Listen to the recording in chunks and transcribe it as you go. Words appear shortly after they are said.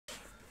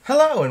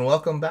Hello and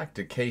welcome back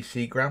to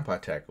KC Grandpa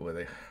Tech,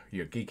 where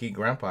your geeky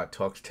grandpa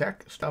talks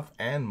tech stuff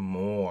and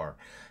more.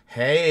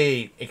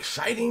 Hey,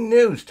 exciting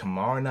news!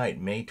 Tomorrow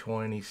night, May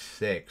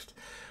 26th,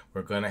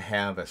 we're going to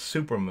have a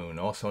supermoon,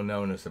 also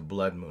known as a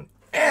blood moon.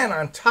 And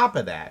on top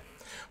of that,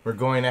 we're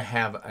going to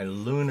have a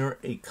lunar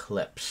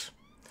eclipse.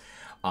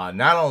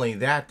 Not only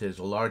that, there's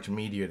a large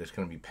meteor that's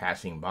going to be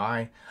passing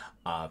by.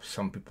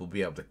 Some people will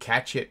be able to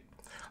catch it.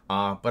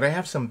 But I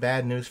have some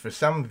bad news for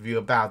some of you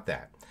about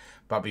that.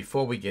 But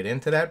before we get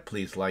into that,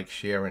 please like,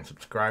 share, and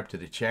subscribe to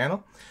the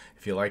channel.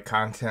 If you like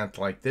content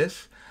like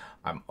this,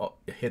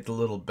 hit the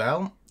little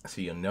bell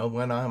so you'll know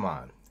when I'm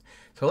on.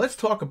 So let's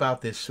talk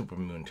about this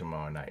supermoon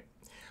tomorrow night.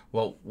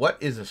 Well, what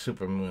is a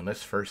supermoon?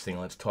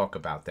 Let's talk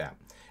about that.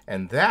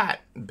 And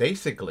that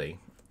basically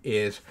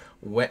is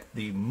when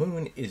the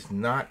moon is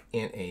not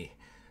in a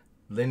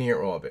linear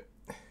orbit.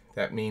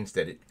 That means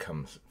that it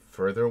comes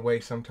further away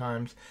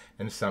sometimes,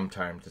 and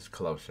sometimes it's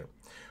closer.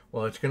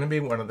 Well, it's going to be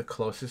one of the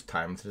closest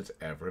times it's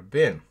ever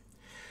been.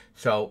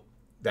 So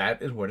that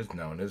is what is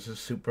known as a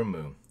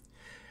supermoon.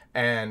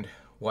 And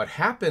what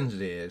happens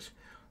is,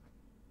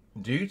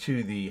 due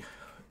to the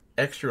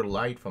extra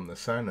light from the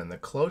sun and the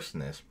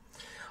closeness,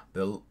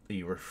 the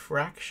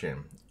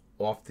refraction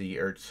off the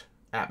Earth's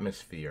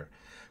atmosphere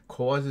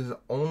causes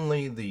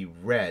only the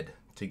red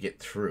to get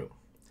through.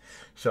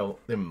 So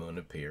the moon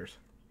appears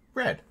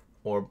red,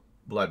 or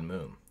blood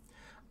moon.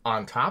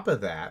 On top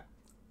of that,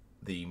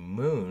 the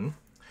moon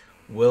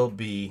will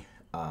be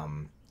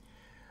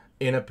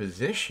in a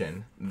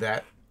position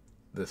that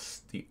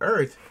the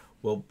Earth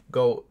will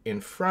go in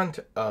front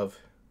of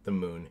the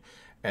moon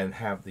and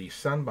have the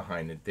sun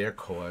behind it,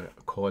 therefore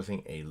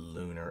causing a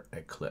lunar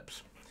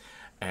eclipse.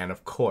 And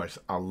of course,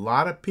 a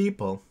lot of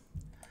people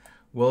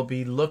will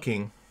be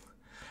looking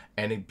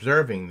and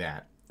observing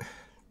that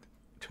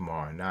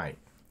tomorrow night.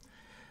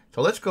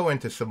 So let's go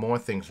into some more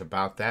things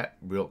about that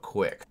real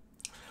quick.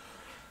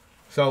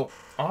 So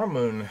our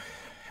moon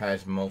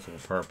has multiple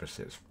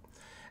purposes.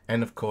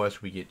 And of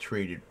course, we get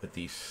treated with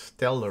these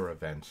stellar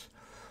events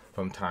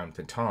from time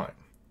to time.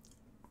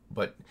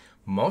 But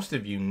most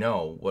of you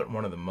know what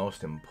one of the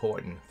most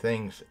important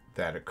things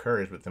that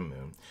occurs with the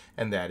moon,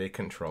 and that it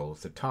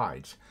controls the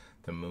tides.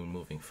 The moon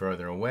moving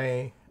further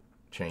away,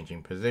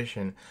 changing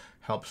position,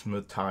 helps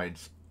move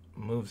tides,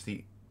 moves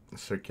the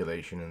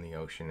circulation in the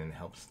ocean, and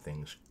helps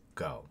things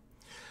go.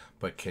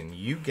 But can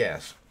you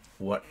guess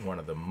what one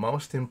of the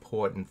most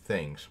important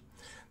things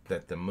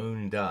that the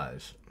moon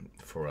does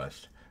for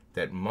us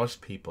that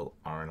most people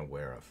aren't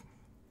aware of?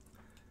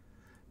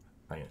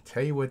 I'm going to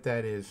tell you what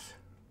that is.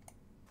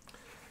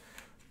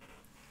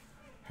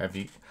 Have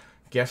you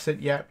guessed it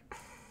yet?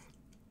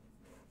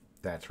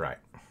 That's right.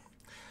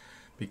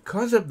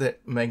 Because of the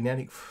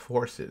magnetic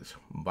forces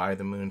by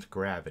the moon's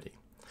gravity,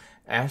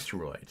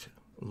 asteroids,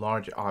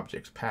 large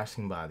objects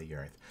passing by the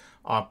Earth,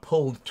 are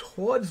pulled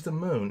towards the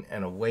moon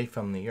and away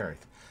from the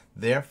Earth,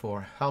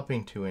 therefore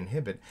helping to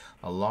inhibit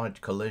a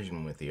large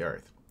collision with the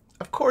Earth.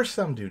 Of course,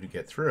 some do to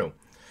get through,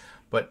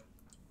 but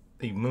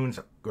the moon's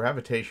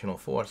gravitational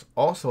force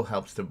also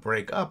helps to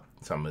break up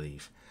some of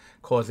these,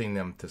 causing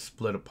them to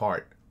split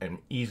apart and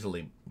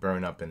easily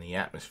burn up in the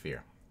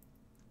atmosphere.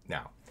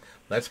 Now,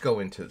 let's go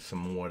into some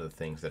more of the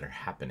things that are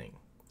happening.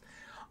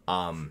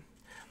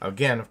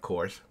 Again, of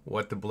course,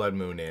 what the blood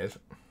moon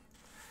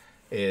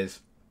is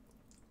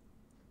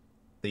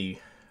the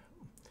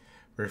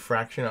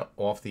refraction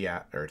off the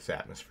Earth's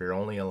atmosphere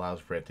only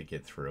allows red to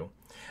get through.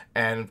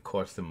 And of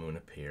course, the moon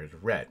appears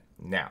red.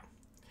 Now,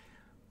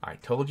 I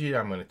told you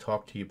I'm going to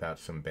talk to you about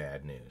some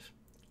bad news.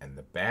 And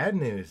the bad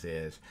news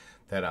is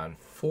that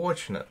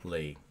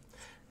unfortunately,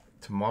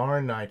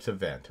 tomorrow night's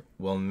event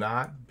will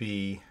not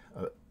be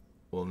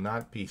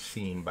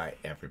seen by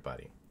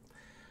everybody.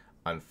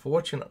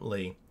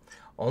 Unfortunately,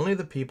 only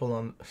the people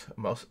on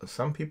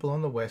some people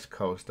on the West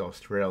Coast,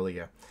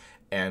 Australia,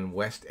 and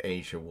West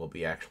Asia will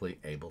be actually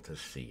able to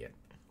see it.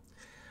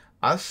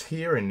 Us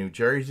here in New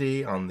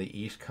Jersey on the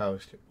East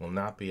Coast will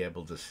not be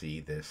able to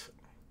see this,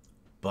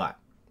 but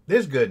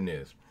there's good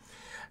news,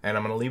 and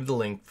I'm going to leave the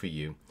link for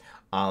you.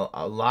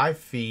 A live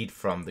feed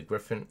from the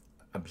Griffin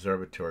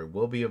Observatory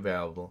will be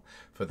available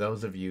for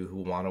those of you who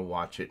want to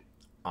watch it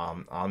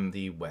on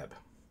the web.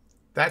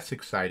 That's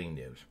exciting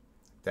news.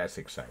 That's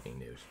exciting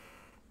news.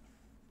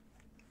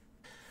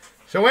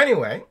 So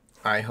anyway,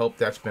 I hope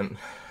that's been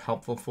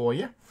helpful for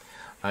you.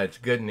 It's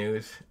good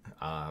news.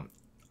 I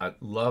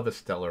love a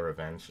stellar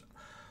events.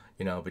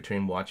 You know,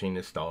 between watching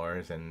the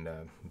stars and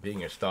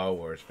being a Star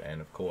Wars fan,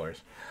 of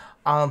course.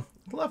 I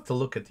love to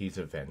look at these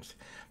events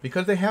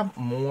because they have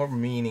more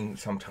meaning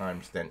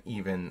sometimes than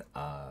even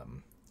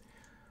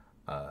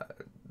the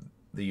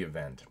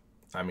event.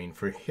 I mean,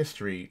 for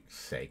history's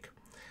sake.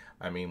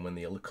 I mean, when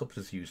the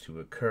eclipses used to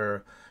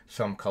occur,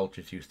 some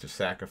cultures used to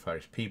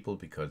sacrifice people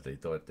because they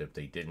thought that if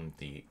they didn't,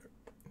 the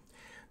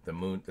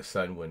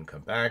sun wouldn't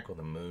come back, or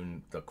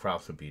the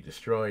crops would be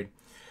destroyed.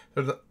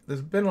 So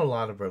there's been a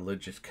lot of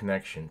religious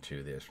connection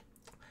to this.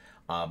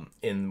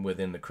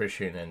 within the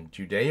Christian and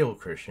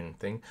Judeo-Christian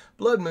thing,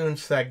 blood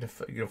moons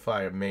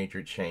signify a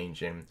major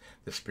change in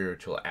the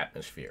spiritual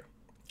atmosphere.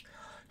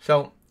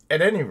 So,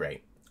 at any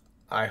rate,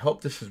 I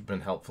hope this has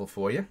been helpful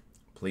for you.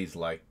 Please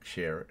like,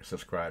 share,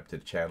 subscribe to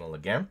the channel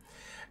again.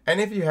 And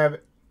if you have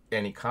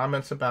any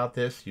comments about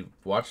this, you've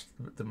watched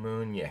the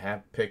moon, you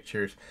have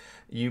pictures,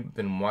 you've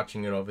been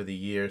watching it over the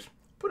years,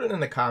 put it in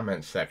the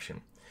comments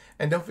section.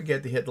 And don't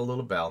forget to hit the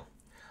little bell.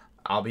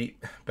 I'll be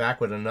back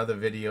with another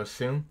video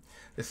soon.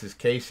 This is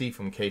Casey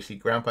from Casey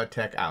Grandpa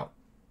Tech out.